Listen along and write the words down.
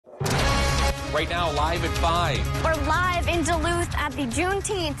right now live at 5. We're live in Duluth at the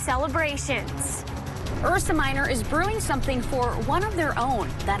Juneteenth celebrations. Ursa Minor is brewing something for one of their own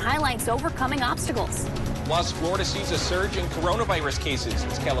that highlights overcoming obstacles. Plus, Florida sees a surge in coronavirus cases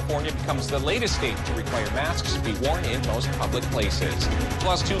as California becomes the latest state to require masks to be worn in most public places.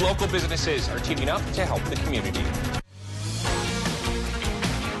 Plus, 2 local businesses are teaming up to help the community.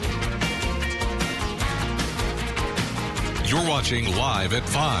 You're watching Live at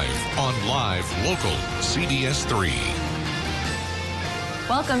 5 on Live Local CBS3.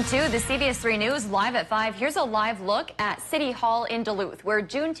 Welcome to the CBS3 News Live at 5. Here's a live look at City Hall in Duluth, where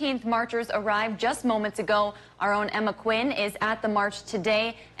Juneteenth marchers arrived just moments ago. Our own Emma Quinn is at the march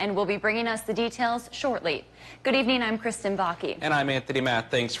today and will be bringing us the details shortly. Good evening, I'm Kristen Baki. And I'm Anthony Matt.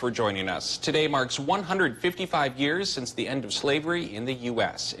 Thanks for joining us. Today marks 155 years since the end of slavery in the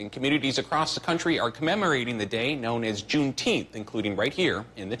U.S. And communities across the country are commemorating the day known as Juneteenth, including right here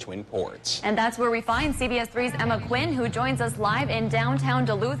in the Twin Ports. And that's where we find CBS3's Emma Quinn, who joins us live in downtown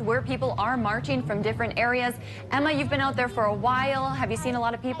Duluth, where people are marching from different areas. Emma, you've been out there for a while. Have you seen a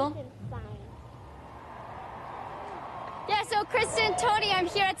lot of people? Yeah, so Kristen, Tony, I'm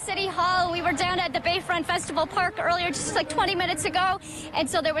here at City Hall. We were down at the Bayfront Festival Park earlier, just like 20 minutes ago. And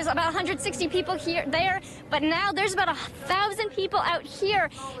so there was about 160 people there. But now there's about 1,000 people out here.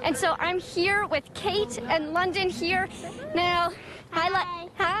 And so I'm here with Kate and London here. Now,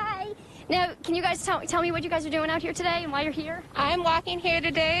 hi. Now, can you guys tell me what you guys are doing out here today and why you're here? I'm walking here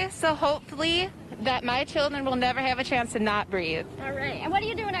today, so hopefully that my children will never have a chance to not breathe. All right. And what are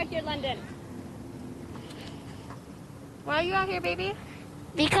you doing out here, London? Why are you out here, baby?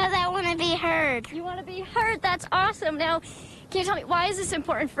 Because I want to be heard. You want to be heard? That's awesome. Now, can you tell me, why is this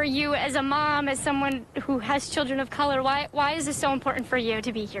important for you as a mom, as someone who has children of color? Why is this so important for you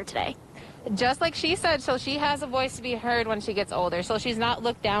to be here today? Just like she said, so she has a voice to be heard when she gets older, so she's not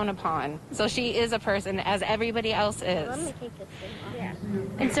looked down upon. So she is a person, as everybody else is. Let me take this thing off. Yeah.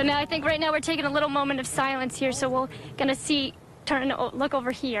 And so now I think right now we're taking a little moment of silence here, so we're going to look over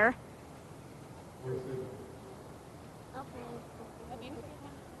here.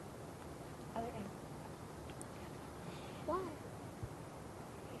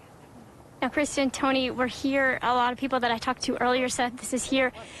 Now, Kristen, Tony, we're here. A lot of people that I talked to earlier said this is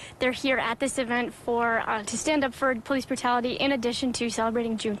here. They're here at this event to stand up for police brutality in addition to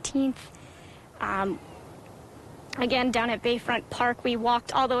celebrating Juneteenth. Again, down at Bayfront Park, we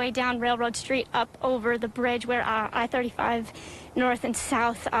walked all the way down Railroad Street up over the bridge where I-35 north and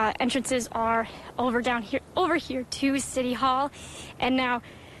south entrances are over here to City Hall. And now,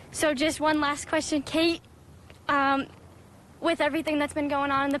 so just one last question, Kate. With everything that's been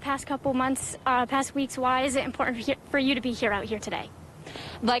going on in the past couple months, past weeks, why is it important for you to be here out here today?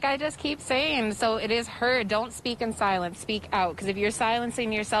 Like I just keep saying, so it is heard. Don't speak in silence. Speak out. Because if you're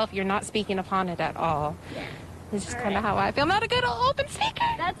silencing yourself, you're not speaking upon it at all. Yeah. It's just kind of how I feel. I'm not a good open speaker.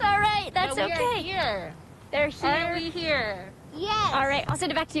 That's all right. That's okay. We're here. They're here. Are we here? Yes. All right. I'll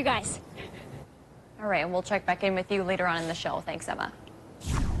send it back to you guys. All right, and we'll check back in with you later on in the show. Thanks, Emma.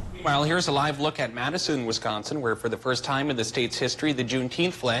 Well, here's a live look at Madison, Wisconsin, where for the first time in the state's history, the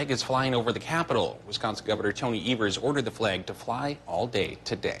Juneteenth flag is flying over the Capitol. Wisconsin Governor Tony Evers ordered the flag to fly all day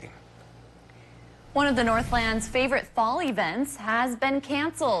today. One of the Northland's favorite fall events has been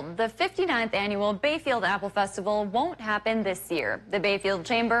canceled. The 59th annual Bayfield Apple Festival won't happen this year. The Bayfield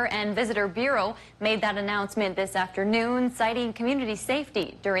Chamber and Visitor Bureau made that announcement this afternoon, citing community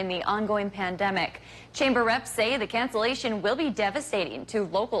safety during the ongoing pandemic. Chamber reps say the cancellation will be devastating to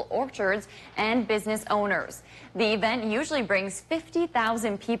local orchards and business owners. The event usually brings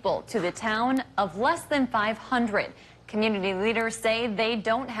 50,000 people to the town of less than 500. Community leaders say they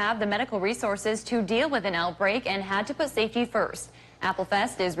don't have the medical resources to deal with an outbreak and had to put safety first.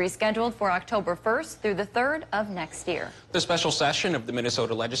 Applefest is rescheduled for October 1st through the 3rd of next year. The special session of the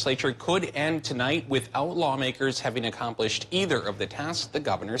Minnesota legislature could end tonight without lawmakers having accomplished either of the tasks the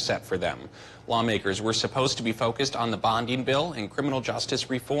governor set for them. Lawmakers were supposed to be focused on the bonding bill and criminal justice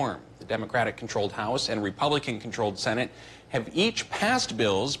reform. The Democratic-controlled House and Republican-controlled Senate have each passed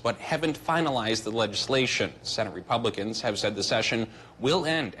bills but haven't finalized the legislation. Senate Republicans have said the session will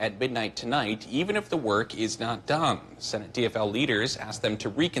end at midnight tonight, even if the work is not done. Senate DFL leaders asked them to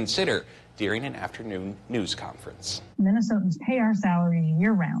reconsider during an afternoon news conference. Minnesotans pay our salary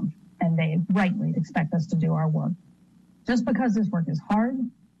year-round, and they rightly expect us to do our work. Just because this work is hard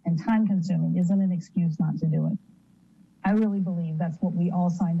and time-consuming isn't an excuse not to do it. I really believe that's what we all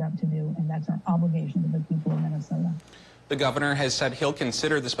signed up to do, and that's our obligation to the people of Minnesota. The governor has said he'll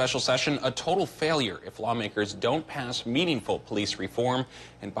consider the special session a total failure if lawmakers don't pass meaningful police reform.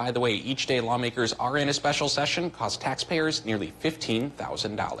 And by the way, each day lawmakers are in a special session costs taxpayers nearly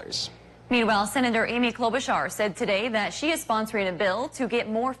 $15,000. Meanwhile, Senator Amy Klobuchar said today that she is sponsoring a bill to get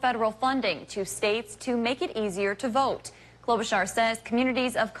more federal funding to states to make it easier to vote. Klobuchar says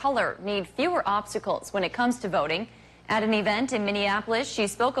communities of color need fewer obstacles when it comes to voting. At an event in Minneapolis, she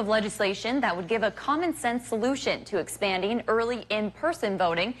spoke of legislation that would give a common-sense solution to expanding early in-person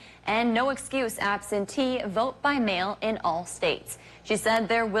voting and no-excuse absentee vote by mail in all states. She said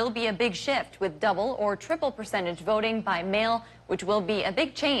there will be a big shift with double or triple percentage voting by mail, which will be a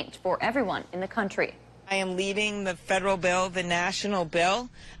big change for everyone in the country. I am leading the federal bill, the national bill,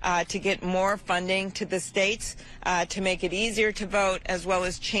 to get more funding to the states to make it easier to vote, as well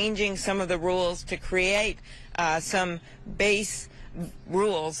as changing some of the rules to create some base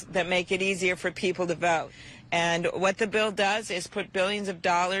rules that make it easier for people to vote. And what the bill does is put billions of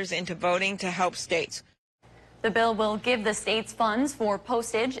dollars into voting to help states. The bill will give the states funds for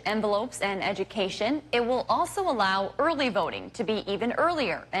postage, envelopes, and education. It will also allow early voting to be even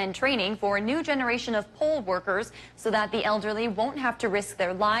earlier and training for a new generation of poll workers so that the elderly won't have to risk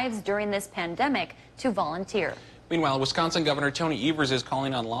their lives during this pandemic to volunteer. Meanwhile, Wisconsin Governor Tony Evers is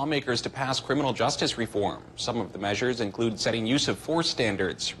calling on lawmakers to pass criminal justice reform. Some of the measures include setting use of force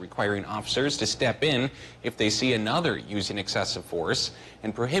standards, requiring officers to step in if they see another using excessive force,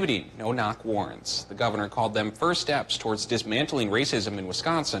 and prohibiting no-knock warrants. The governor called them first steps towards dismantling racism in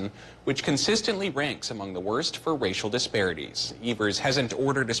Wisconsin, which consistently ranks among the worst for racial disparities. Evers hasn't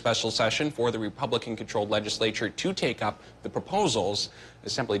ordered a special session for the Republican-controlled legislature to take up the proposals.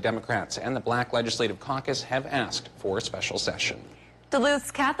 Assembly Democrats and the Black Legislative Caucus have asked for a special session.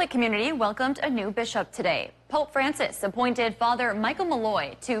 Duluth's Catholic community welcomed a new bishop today. Pope Francis appointed Father Michael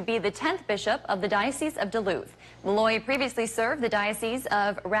Malloy to be the 10th bishop of the Diocese of Duluth. Malloy previously served the Diocese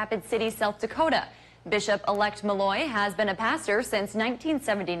of Rapid City, South Dakota. Bishop-elect Malloy has been a pastor since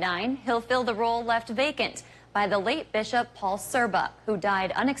 1979. He'll fill the role left vacant by the late Bishop Paul Serba, who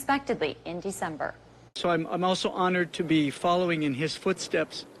died unexpectedly in December. So I'm also honored to be following in his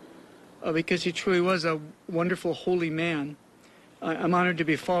footsteps because he truly was a wonderful, holy man. I'm honored to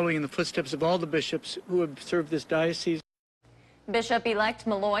be following in the footsteps of all the bishops who have served this diocese. Bishop-elect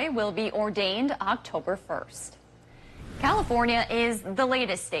Malloy will be ordained October 1st. California is the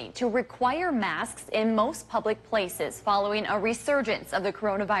latest state to require masks in most public places following a resurgence of the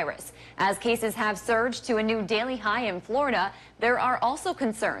coronavirus. As cases have surged to a new daily high in Florida, there are also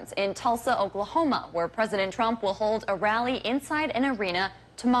concerns in Tulsa, Oklahoma, where President Trump will hold a rally inside an arena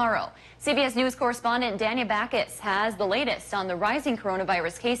tomorrow. CBS News correspondent Dania Backus has the latest on the rising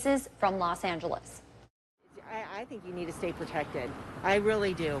coronavirus cases from Los Angeles. I think you need to stay protected. I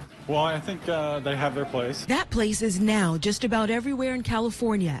really do. Well, I think they have their place. That place is now just about everywhere in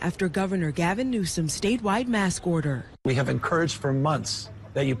California after Governor Gavin Newsom's statewide mask order. We have encouraged for months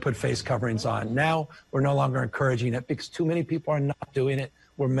that you put face coverings on. Now we're no longer encouraging it because too many people are not doing it.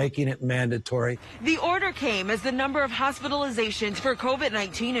 We're making it mandatory. The order came as the number of hospitalizations for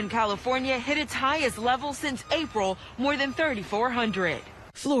COVID-19 in California hit its highest level since April, more than 3,400.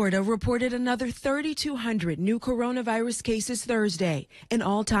 Florida reported another 3,200 new coronavirus cases Thursday, an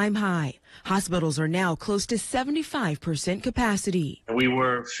all-time high. Hospitals are now close to 75% capacity. We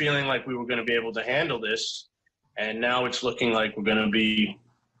were feeling like we were going to be able to handle this, and now it's looking like we're going to be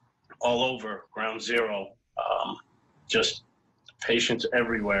all over ground zero, just patients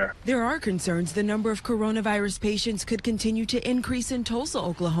everywhere. There are concerns the number of coronavirus patients could continue to increase in Tulsa,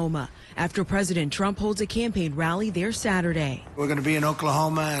 Oklahoma, after President Trump holds a campaign rally there Saturday. We're going to be in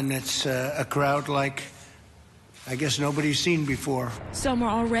Oklahoma, and it's a crowd like I guess nobody's seen before. Some are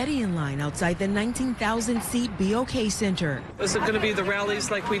already in line outside the 19,000-seat BOK Center. Is it going to be the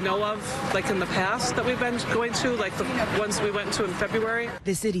rallies like we know of, like in the past that we've been going to, like the ones we went to in February?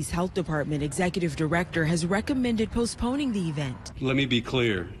 The city's health department executive director has recommended postponing the event. Let me be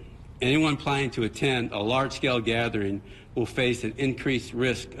clear. Anyone planning to attend a large-scale gathering will face an increased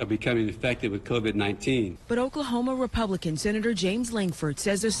risk of becoming infected with COVID-19. But Oklahoma Republican Senator James Langford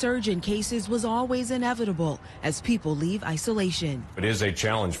says a surge in cases was always inevitable as people leave isolation. It is a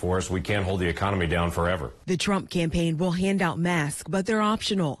challenge for us. We can't hold the economy down forever. The Trump campaign will hand out masks, but they're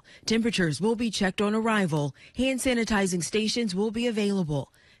optional. Temperatures will be checked on arrival. Hand sanitizing stations will be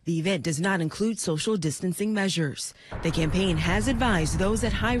available. The event does not include social distancing measures. The campaign has advised those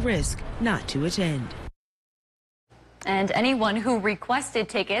at high risk not to attend. And anyone who requested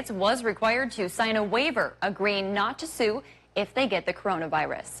tickets was required to sign a waiver agreeing not to sue if they get the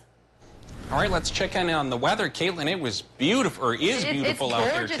coronavirus. All right, let's check in on the weather. Caitlin, it was beautiful, or is beautiful out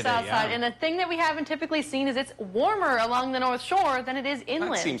there today. It's gorgeous outside, and the thing that we haven't typically seen is it's warmer along the North Shore than it is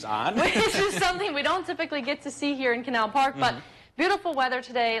inland. That seems odd. Which is something we don't typically get to see here in Canal Park, but Beautiful weather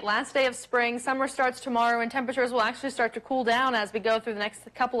today, last day of spring. Summer starts tomorrow, and temperatures will actually start to cool down as we go through the next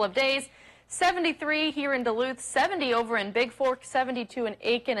couple of days. 73 here in Duluth, 70 over in Big Fork, 72 in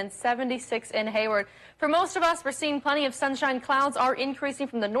Aiken, and 76 in Hayward. For most of us, we're seeing plenty of sunshine. Clouds are increasing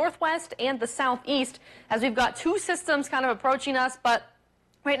from the northwest and the southeast as we've got two systems kind of approaching us, but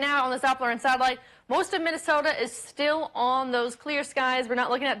right now on this Doppler and satellite, most of Minnesota is still on those clear skies. We're not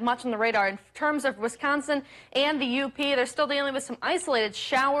looking at much on the radar. In terms of Wisconsin and the UP, they're still dealing with some isolated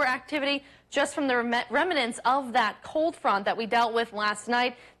shower activity just from the remnants of that cold front that we dealt with last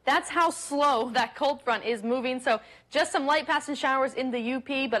night. That's how slow that cold front is moving. So just some light passing showers in the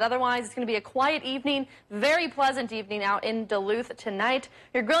UP, but otherwise it's going to be a quiet evening, very pleasant evening out in Duluth tonight.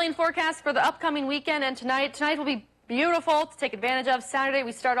 Your grilling forecast for the upcoming weekend and tonight will be beautiful to take advantage of. Saturday,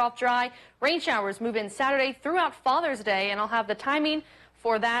 we start off dry. Rain showers move in Saturday throughout Father's Day, and I'll have the timing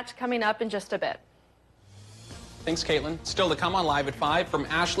for that coming up in just a bit. Thanks, Caitlin. Still to come on Live at 5 from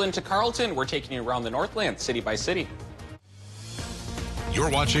Ashland to Carlton. We're taking you around the Northland, city by city.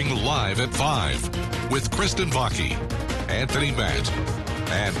 You're watching Live at 5 with Kristen Vaki, Anthony Matt,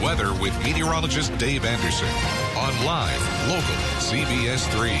 and weather with meteorologist Dave Anderson on Live, Local,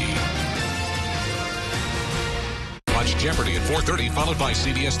 CBS3. Watch Jeopardy at 4:30, followed by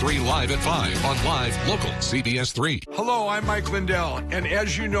CBS3 Live at 5 on Live, Local, CBS3. Hello, I'm Mike Lindell, and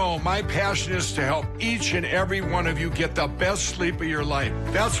as you know, my passion is to help each and every one of you get the best sleep of your life.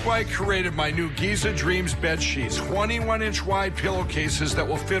 That's why I created my new Giza Dreams bed sheets, 21-inch wide pillowcases that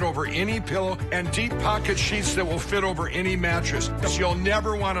will fit over any pillow, and deep pocket sheets that will fit over any mattress. You'll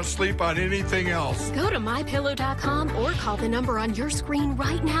never want to sleep on anything else. Go to MyPillow.com or call the number on your screen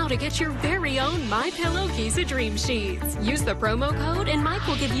right now to get your very own MyPillow Giza Dream sheets. Use the promo code and Mike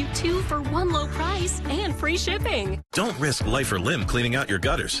will give you 2 for 1 low price and free shipping. Don't risk life or limb cleaning out your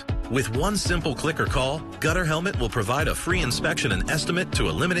gutters. With one simple click or call, Gutter Helmet will provide a free inspection and estimate to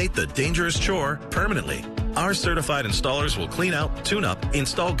eliminate the dangerous chore permanently. Our certified installers will clean out, tune up,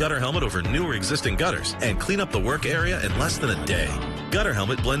 install Gutter Helmet over new or existing gutters, and clean up the work area in less than a day. Gutter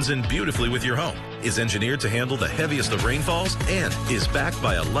Helmet blends in beautifully with your home, is engineered to handle the heaviest of rainfalls, and is backed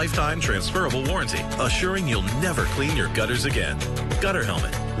by a lifetime transferable warranty, assuring you'll never clean your gutters again. Gutter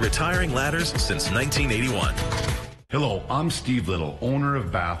Helmet, retiring ladders since 1981. Hello, I'm Steve Little, owner of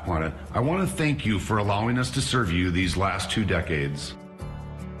Bath Planet. I want to thank you for allowing us to serve you these last 2 decades.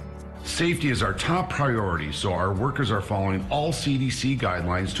 Safety is our top priority, so our workers are following all CDC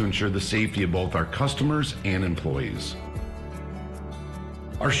guidelines to ensure the safety of both our customers and employees.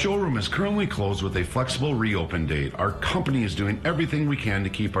 Our showroom is currently closed with a flexible reopen date. Our company is doing everything we can to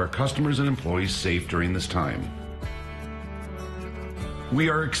keep our customers and employees safe during this time. We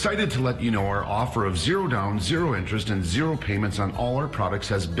are excited to let you know our offer of 0 down, 0 interest, and 0 payments on all our products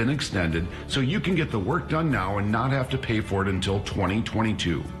has been extended, so you can get the work done now and not have to pay for it until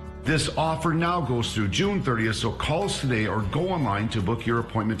 2022. This offer now goes through June 30th, so call us today or go online to book your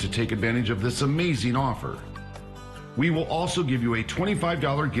appointment to take advantage of this amazing offer. We will also give you a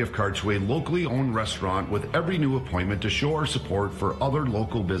 $25 gift card to a locally owned restaurant with every new appointment to show our support for other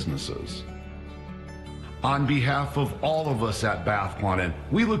local businesses. On behalf of all of us at Bath Planet,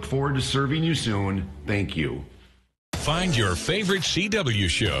 we look forward to serving you soon. Thank you. Find your favorite CW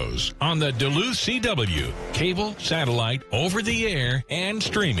shows on the Duluth CW, cable, satellite, over the air, and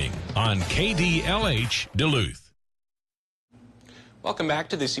streaming on KDLH Duluth. Welcome back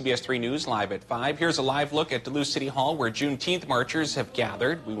to the CBS3 News Live at 5. Here's a live look at Duluth City Hall where Juneteenth marchers have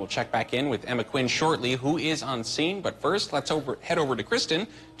gathered. We will check back in with Emma Quinn shortly, who is on scene. But first, let's head over to Kristen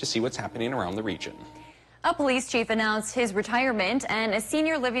to see what's happening around the region. A police chief announced his retirement, and a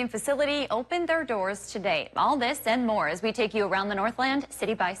senior living facility opened their doors today. All this and more as we take you around the Northland,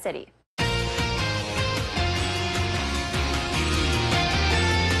 city by city.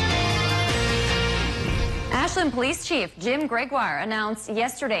 Ashland Police Chief Jim Gregoire announced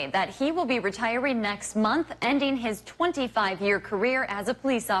yesterday that he will be retiring next month, ending his 25-year career as a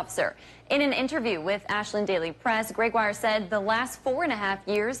police officer. In an interview with Ashland Daily Press, Gregoire said the last 4.5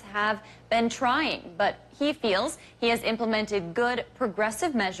 years have been trying, but he feels he has implemented good,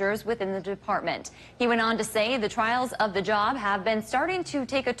 progressive measures within the department. He went on to say the trials of the job have been starting to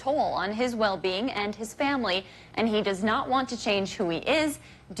take a toll on his well-being and his family, and he does not want to change who he is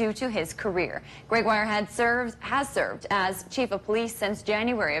due to his career. Gregoire has served as chief of police since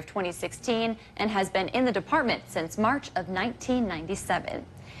January of 2016 and has been in the department since March of 1997.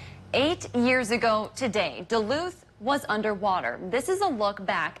 8 years ago today, Duluth was underwater. This is a look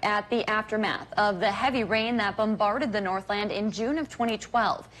back at the aftermath of the heavy rain that bombarded the Northland in June of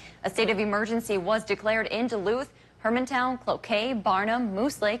 2012. A state of emergency was declared in Duluth, Hermantown, Cloquet, Barnum,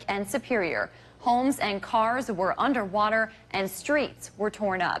 Moose Lake, and Superior. Homes and cars were underwater and streets were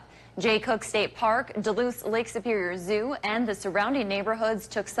torn up. Jay Cook State Park, Duluth Lake Superior Zoo, and the surrounding neighborhoods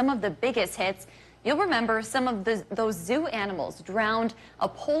took some of the biggest hits. You'll remember some of those zoo animals drowned. A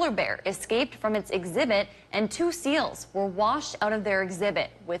polar bear escaped from its exhibit, and 2 seals were washed out of their exhibit,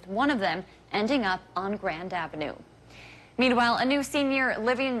 with one of them ending up on Grand Avenue. Meanwhile, a new senior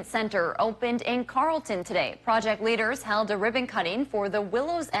living center opened in Carlton today. Project leaders held a ribbon cutting for the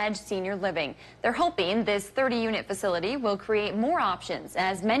Willow's Edge Senior Living. They're hoping this 30-unit facility will create more options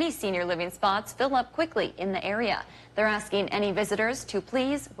as many senior living spots fill up quickly in the area. They're asking any visitors to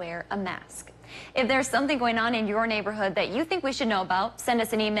please wear a mask. If there's something going on in your neighborhood that you think we should know about, send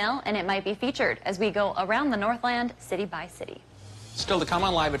us an email and it might be featured as we go around the Northland city by city. Still to come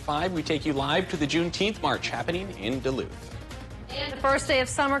on Live at 5, we take you live to the Juneteenth March happening in Duluth. And the first day of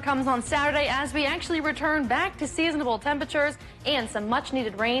summer comes on Saturday as we actually return back to seasonable temperatures, and some much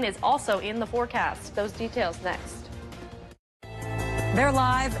needed rain is also in the forecast. Those details next. They're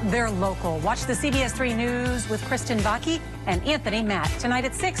live, they're local. Watch the CBS3 News with Kristen Vaki and Anthony Matt tonight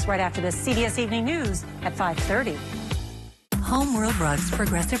at 6, right after the CBS Evening News at 5:30. Home World Rugs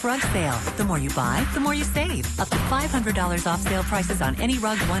Progressive Rug Sale. The more you buy, the more you save. Up to $500 off sale prices on any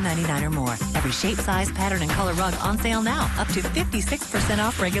rug, $199 or more. Every shape, size, pattern, and color rug on sale now. Up to 56%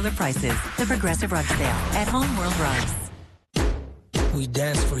 off regular prices. The Progressive Rug Sale at Home World Rugs. We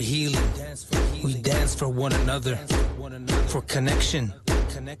dance for healing. We dance for one another. For connection.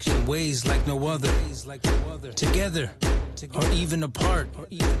 In ways like no other. Together. Or even apart.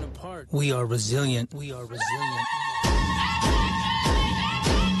 We are resilient.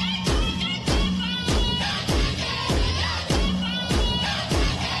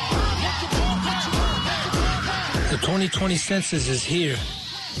 The 2020 census is here,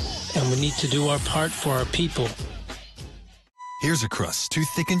 and we need to do our part for our people. Here's a crust too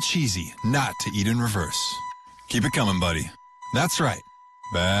thick and cheesy not to eat in reverse. Keep it coming, buddy. That's right.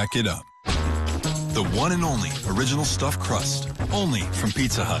 Back it up. The one and only original stuffed crust, only from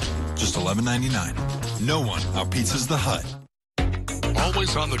Pizza Hut. Just $11.99. No one out-pizzas the Hut.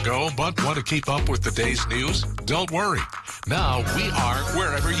 Always on the go, but want to keep up with the day's news? Don't worry. Now we are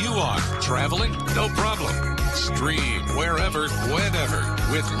wherever you are. Traveling? No problem. Stream wherever, whenever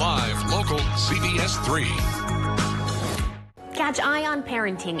with live local CBS3. Catch Eye on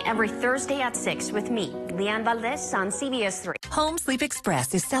Parenting every Thursday at 6 with me, Leanne Valdez, on CBS3. Home Sleep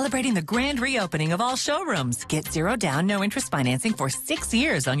Express is celebrating the grand reopening of all showrooms. Get 0 down, no interest financing for 6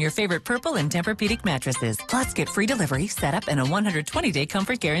 years on your favorite Purple and Tempur-Pedic mattresses. Plus, get free delivery, setup, and a 120-day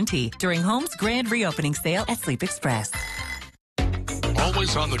comfort guarantee during Home's grand reopening sale at Sleep Express.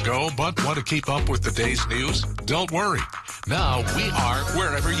 Always on the go, but want to keep up with the day's news? Don't worry. Now we are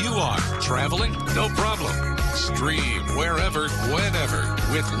wherever you are. Traveling? No problem. Stream wherever, whenever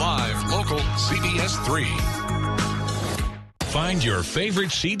with live local CBS3. Find your favorite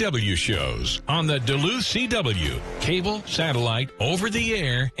CW shows on the Duluth CW, cable, satellite, over the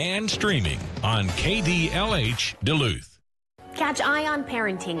air, and streaming on KDLH Duluth. Catch Eye on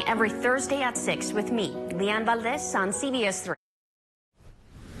Parenting every Thursday at 6 with me, Leanne Valdez, on CBS3.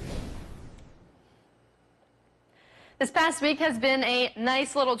 This past week has been a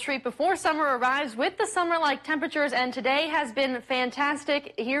nice little treat before summer arrives with the summer-like temperatures, and today has been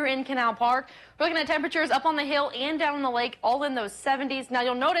fantastic here in Canal Park. We're looking at temperatures up on the hill and down on the lake, all in those 70s. Now,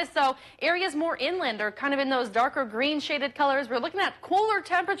 you'll notice, though, areas more inland are kind of in those darker green shaded colors. We're looking at cooler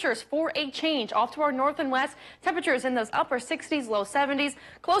temperatures for a change. Off to our north and west, temperatures in those upper 60s, low 70s.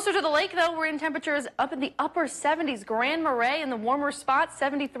 Closer to the lake, though, we're in temperatures up in the upper 70s. Grand Marais in the warmer spots,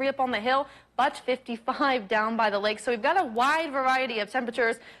 73 up on the hill, but 55 down by the lake. So we've got a wide variety of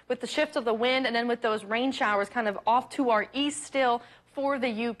temperatures with the shift of the wind and then with those rain showers kind of off to our east still for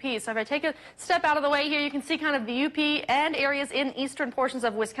the UP. So if I take a step out of the way here, you can see kind of the UP and areas in eastern portions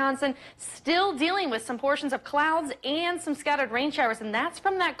of Wisconsin still dealing with some portions of clouds and some scattered rain showers. And that's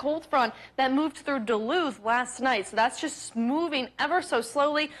from that cold front that moved through Duluth last night. So that's just moving ever so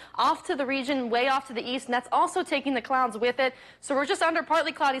slowly off to the region, way off to the east. And that's also taking the clouds with it. So we're just under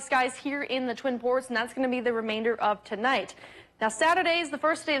partly cloudy skies here in the Twin Ports, and that's going to be the remainder of tonight. Now, Saturday is the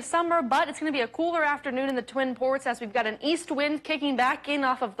first day of summer, but it's going to be a cooler afternoon in the Twin Ports as we've got an east wind kicking back in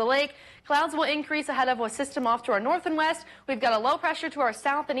off of the lake. Clouds will increase ahead of a system off to our north and west. We've got a low pressure to our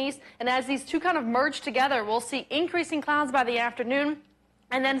south and east, and as these two kind of merge together, we'll see increasing clouds by the afternoon.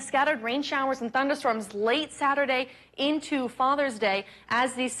 And then scattered rain showers and thunderstorms late Saturday into Father's Day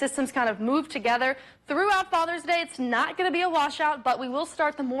as these systems kind of move together. Throughout Father's Day, it's not going to be a washout, but we will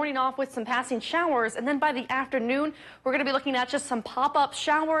start the morning off with some passing showers. And then by the afternoon, we're going to be looking at just some pop-up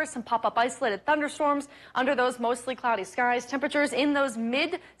showers, some pop-up isolated thunderstorms under those mostly cloudy skies. Temperatures in those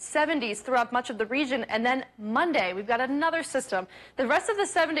mid-70s throughout much of the region. And then Monday, we've got another system. The rest of the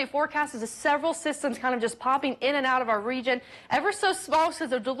 7-day forecast is several systems kind of just popping in and out of our region. Ever so small, so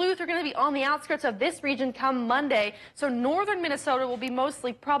the Duluth are going to be on the outskirts of this region come Monday. So northern Minnesota will be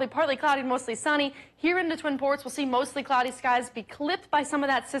mostly, probably partly cloudy, mostly sunny. Here in the Twin Ports, we'll see mostly cloudy skies be clipped by some of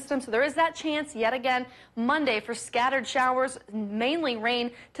that system. So there is that chance yet again Monday for scattered showers, mainly rain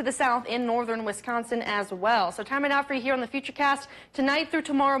to the south in northern Wisconsin as well. So timing out for you here on the Futurecast. Tonight through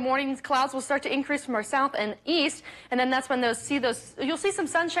tomorrow morning, clouds will start to increase from our south and east. And then that's when you'll see some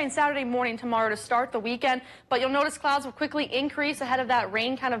sunshine Saturday morning tomorrow to start the weekend. But you'll notice clouds will quickly increase ahead of that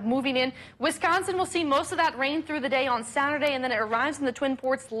rain kind of moving in. Wisconsin will see most of that rain through the day on Saturday, and then it arrives in the Twin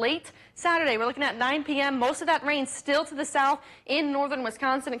Ports late Saturday. We're looking at 9 p.m. Most of that rain still to the south in northern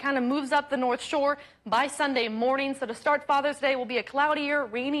Wisconsin. It kind of moves up the North Shore by Sunday morning. So to start Father's Day will be a cloudier,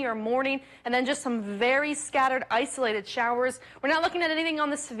 rainier morning, and then just some very scattered, isolated showers. We're not looking at anything on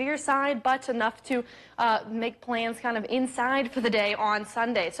the severe side, but enough to make plans kind of inside for the day on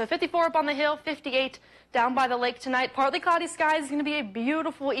Sunday. So 54 up on the hill, 58 down by the lake tonight. Partly cloudy skies. It's going to be a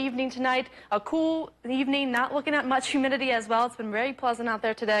beautiful evening tonight. A cool evening, not looking at much humidity as well. It's been very pleasant out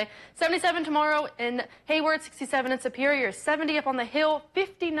there today. 77 tomorrow in Hayward, 67 in Superior, 70 up on the hill,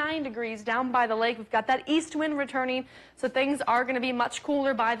 59 degrees down by the lake. We've got that east wind returning, so things are going to be much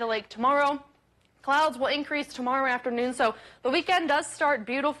cooler by the lake tomorrow. Clouds will increase tomorrow afternoon, so the weekend does start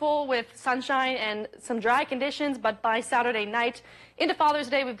beautiful with sunshine and some dry conditions, but by Saturday night into Father's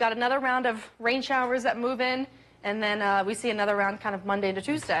Day, we've got another round of rain showers that move in, and then we see another round kind of Monday to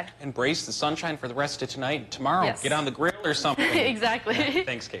Tuesday. Embrace the sunshine for the rest of tonight. Tomorrow, yes. Get on the grill or something. Exactly. Yeah,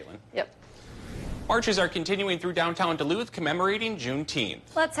 thanks, Caitlin. Yep. Marches are continuing through downtown Duluth, commemorating Juneteenth.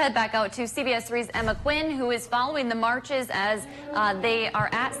 Let's head back out to CBS3's Emma Quinn, who is following the marches as they are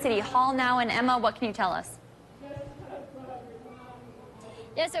at City Hall now. And Emma, what can you tell us?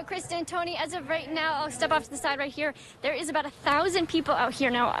 Yeah, so Kristen and Tony, as of right now, I'll step off to the side right here. There is about 1,000 people out here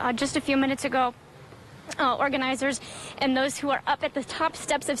now. Just a few minutes ago, organizers and those who are up at the top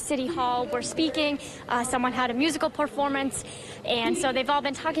steps of City Hall were speaking. Someone had a musical performance, and so they've all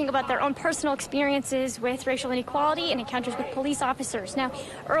been talking about their own personal experiences with racial inequality and encounters with police officers. Now,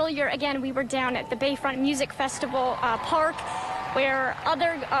 earlier, again, we were down at the Bayfront Music Festival Park, where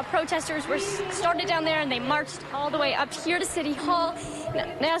other protesters were started down there, and they marched all the way up here to City Hall.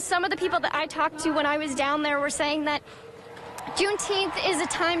 Now, some of the people that I talked to when I was down there were saying that Juneteenth is a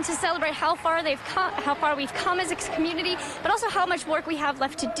time to celebrate how far we've come as a community, but also how much work we have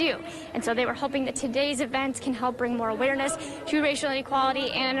left to do. And so they were hoping that today's events can help bring more awareness to racial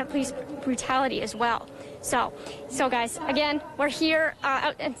inequality and police brutality as well. So guys, again, we're here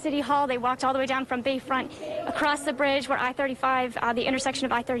out at City Hall. They walked all the way down from Bayfront across the bridge where I-35, the intersection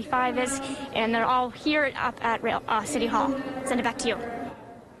of I-35 is, and they're all here up at City Hall. Send it back to you.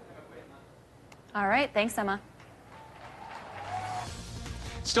 All right, thanks, Emma.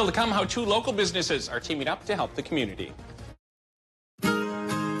 Still to come, how 2 local businesses are teaming up to help the community. The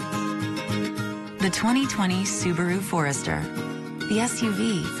 2020 Subaru Forester. The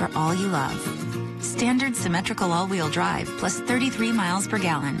SUV for all you love. Standard symmetrical all-wheel drive plus 33 miles per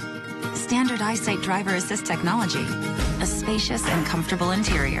gallon. Standard EyeSight driver assist technology. A spacious and comfortable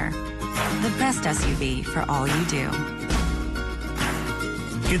interior. The best SUV for all you do.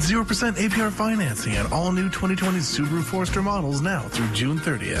 Get 0% APR financing on all new 2020 Subaru Forester models now through June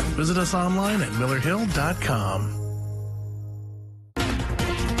 30th. Visit us online at millerhill.com.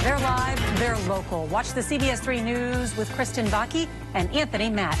 They're live, they're local. Watch the CBS3 News with Kristen Baki and Anthony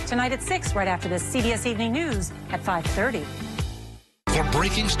Matt tonight at 6, right after the CBS Evening News at 5:30. For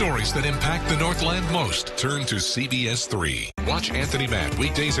breaking stories that impact the Northland most, turn to CBS3. Watch Anthony Matt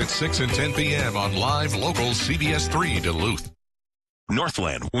weekdays at 6 and 10 p.m. on live local CBS3 Duluth.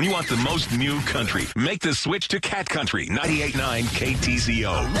 Northland, when you want the most new country, make the switch to Cat Country 98.9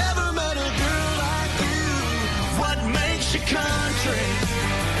 KTZO. Never met a girl like you. What makes you country?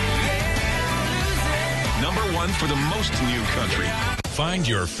 #1 for the most new country. Find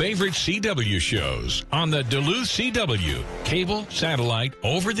your favorite CW shows on the Duluth CW, cable, satellite,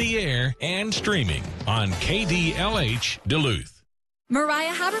 over the air, and streaming on KDLH Duluth.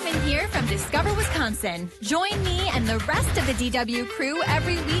 Mariah Haberman here from Discover Wisconsin. Join me and the rest of the DW crew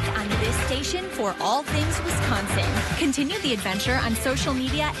every week on this station for all things Wisconsin. Continue the adventure on social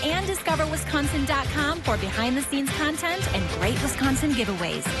media and discoverwisconsin.com for behind-the-scenes content and great Wisconsin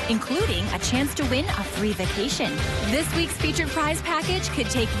giveaways, including a chance to win a free vacation. This week's featured prize package could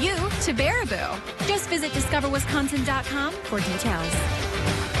take you to Baraboo. Just visit discoverwisconsin.com for details.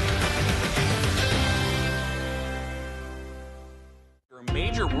 A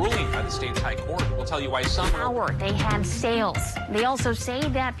major ruling by the state's high court will tell you why some they had sales. They also say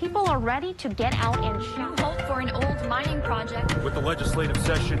that people are ready to get out and shop. Hope for an old mining project. With the legislative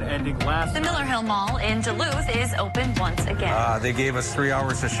session ending last... The Miller Hill Mall in Duluth is open once again. They gave us 3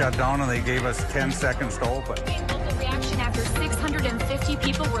 hours to shut down, and they gave us 10 seconds to open. Local reaction after 650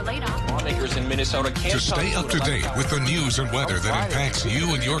 people were laid off. Lawmakers in Minnesota can't... To stay up to date with the news and weather that impacts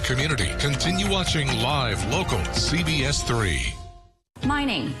you and your community, continue watching live, local, CBS3.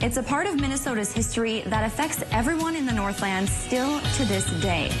 Mining. It's a part of Minnesota's history that affects everyone in the Northland still to this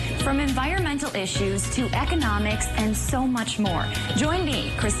day. From environmental issues to economics and so much more. Join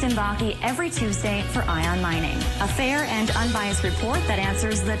me, Kristen Baki, every Tuesday for Eye on Mining, a fair and unbiased report that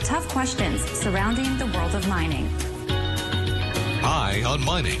answers the tough questions surrounding the world of mining. Eye on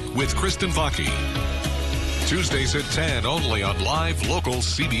Mining with Kristen Baki. Tuesdays at 10 only on live, local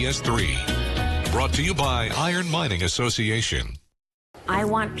CBS3. Brought to you by Iron Mining Association. I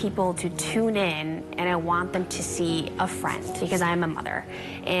want people to tune in, and I want them to see a friend, because I'm a mother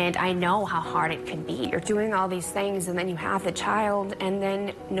and I know how hard it could be. You're doing all these things and then you have the child and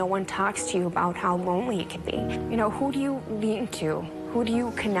then no one talks to you about how lonely it could be. You know, who do you lean to? Who do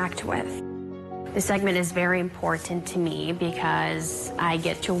you connect with? This segment is very important to me because I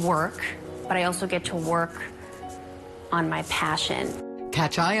get to work, but I also get to work on my passion.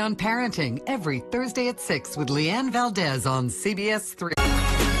 Catch Eye on Parenting every Thursday at 6 with Leanne Valdez on CBS3.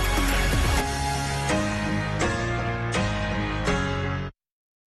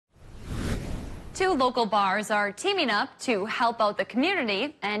 Two local bars are teaming up to help out the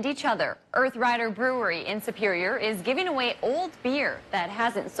community and each other. Earth Rider Brewery in Superior is giving away old beer that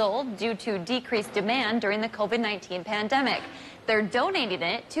hasn't sold due to decreased demand during the COVID-19 pandemic. They're donating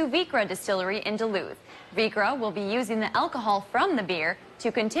it to Vikra Distillery in Duluth. Vikra will be using the alcohol from the beer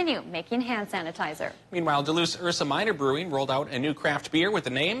to continue making hand sanitizer. Meanwhile, Duluth's Ursa Minor Brewing rolled out a new craft beer with a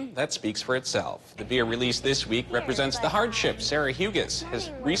name that speaks for itself. The beer released this week represents the hardship Sarah Hugas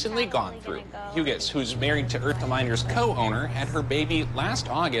has recently gone through. Hugas, who's married to Ursa Minor's co-owner, had her baby last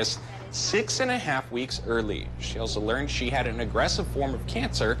August, 6.5 weeks early. She also learned she had an aggressive form of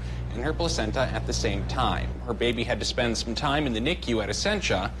cancer in her placenta at the same time. Her baby had to spend some time in the NICU at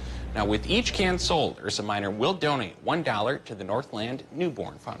Essentia. Now, with each can sold, Ursa Minor will donate $1 to the Northland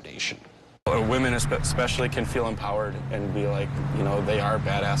Newborn Foundation. Women especially can feel empowered and be like, you know, they are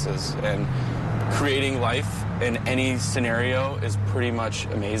badasses. And creating life in any scenario is pretty much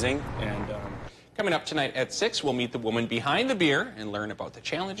amazing. And coming up tonight at 6, we'll meet the woman behind the beer and learn about the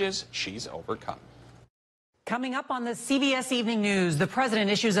challenges she's overcome. Coming up on the CBS Evening News, the president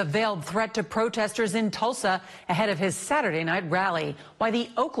issues a veiled threat to protesters in Tulsa ahead of his Saturday night rally. Why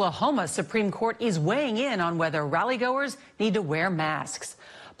the Oklahoma Supreme Court is weighing in on whether rallygoers need to wear masks.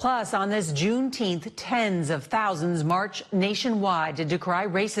 Plus, on this Juneteenth, tens of thousands march nationwide to decry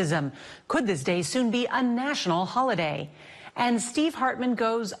racism. Could this day soon be a national holiday? And Steve Hartman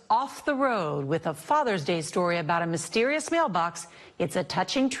goes off the road with a Father's Day story about a mysterious mailbox. It's a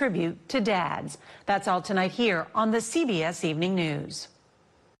touching tribute to dads. That's all tonight here on the CBS Evening News.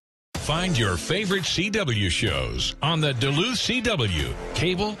 Find your favorite CW shows on the Duluth CW,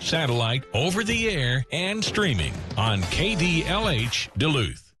 cable, satellite, over the air, and streaming on KDLH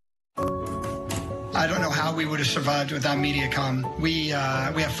Duluth. I don't know how we would have survived without Mediacom. We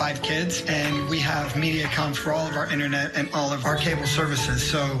have 5 kids, and we have Mediacom for all of our internet and all of our cable services.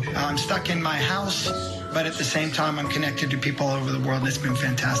 So I'm stuck in my house, but at the same time, I'm connected to people all over the world. It's been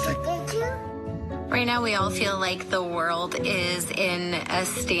fantastic. Right now, we all feel like the world is in a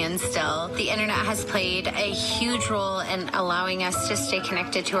standstill. The internet has played a huge role in allowing us to stay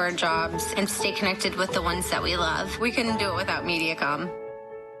connected to our jobs and stay connected with the ones that we love. We couldn't do it without Mediacom.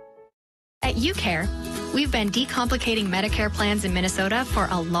 At UCare, we've been decomplicating Medicare plans in Minnesota for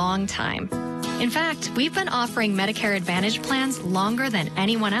a long time. In fact, we've been offering Medicare Advantage plans longer than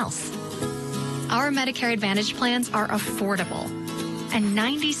anyone else. Our Medicare Advantage plans are affordable, and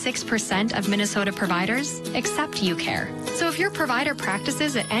 96% of Minnesota providers accept UCare. So if your provider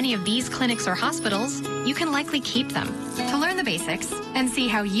practices at any of these clinics or hospitals, you can likely keep them. To learn the basics and see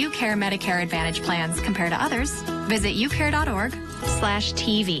how UCare Medicare Advantage plans compare to others, visit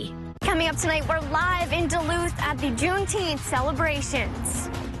ucare.org/TV. Coming up tonight, we're live in Duluth at the Juneteenth celebrations.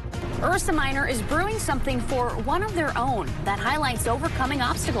 Ursa Minor is brewing something for one of their own that highlights overcoming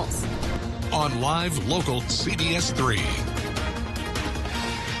obstacles. On live local CBS3.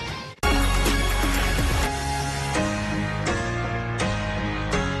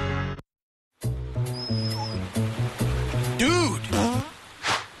 Dude!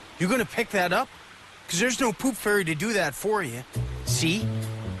 You gonna pick that up? Because there's no poop fairy to do that for you. See?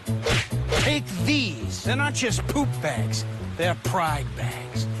 Take these. They're not just poop bags. They're pride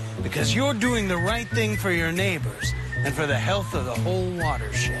bags. Because you're doing the right thing for your neighbors and for the health of the whole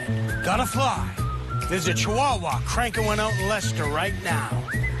watershed. Gotta fly. There's a Chihuahua cranking one out in Leicester right now.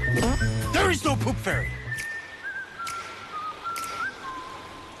 There is no poop fairy.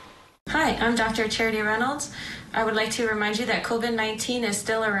 Hi, I'm Dr. Charity Reynolds. I would like to remind you that COVID-19 is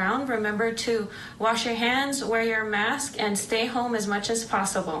still around. Remember to wash your hands, wear your mask, and stay home as much as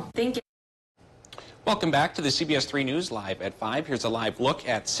possible. Thank you. Welcome back to the CBS 3 News Live at 5. Here's a live look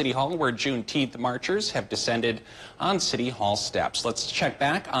at City Hall where Juneteenth marchers have descended on City Hall steps. Let's check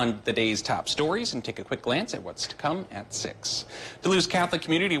back on the day's top stories and take a quick glance at what's to come at 6. Duluth's Catholic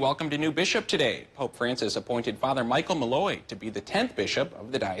community welcomed a new bishop today. Pope Francis appointed Father Michael Malloy to be the 10th bishop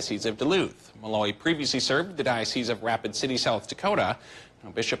of the Diocese of Duluth. Malloy previously served the Diocese of Rapid City, South Dakota. Now,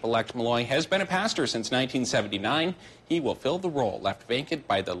 Bishop-elect Malloy has been a pastor since 1979. He will fill the role left vacant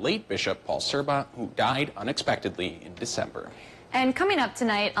by the late Bishop Paul Serba, who died unexpectedly in December. And coming up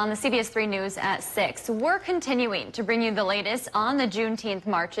tonight on the CBS 3 News at 6, we're continuing to bring you the latest on the Juneteenth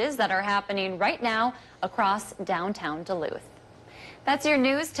marches that are happening right now across downtown Duluth. That's your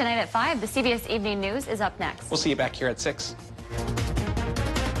news tonight at 5. The CBS Evening News is up next. We'll see you back here at 6.